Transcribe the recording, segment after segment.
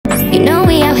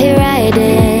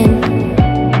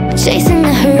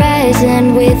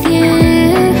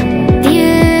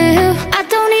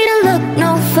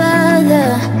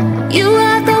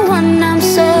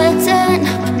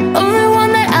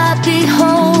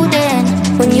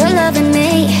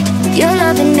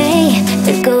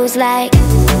It goes like, ooh,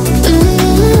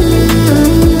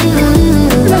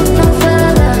 look no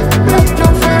further, look no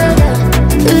further.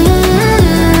 Ooh,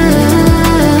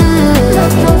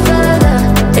 look no further.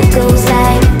 It goes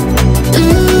like,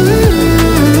 ooh,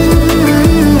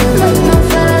 look no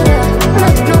further,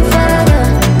 look no further.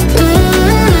 Ooh,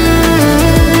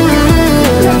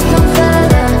 look no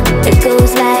further. It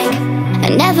goes like, I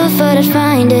never thought I'd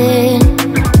find it,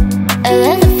 a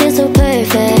love that feels so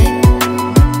perfect.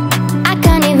 I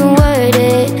can't even word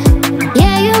it.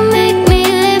 Yeah, you make me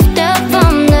lift up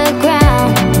from the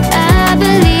ground. I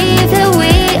believe that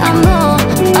we are more,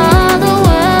 all the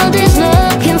world is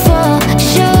looking for.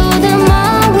 Show them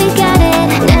all we got it.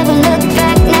 Never look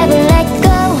back, never let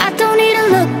go. I don't need to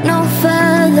look no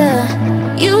further.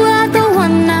 You are the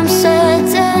one, I'm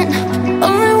certain.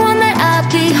 Only one that I'll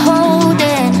be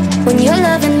holding. When you're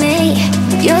loving me,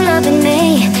 you're loving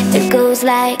me. It goes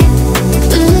like,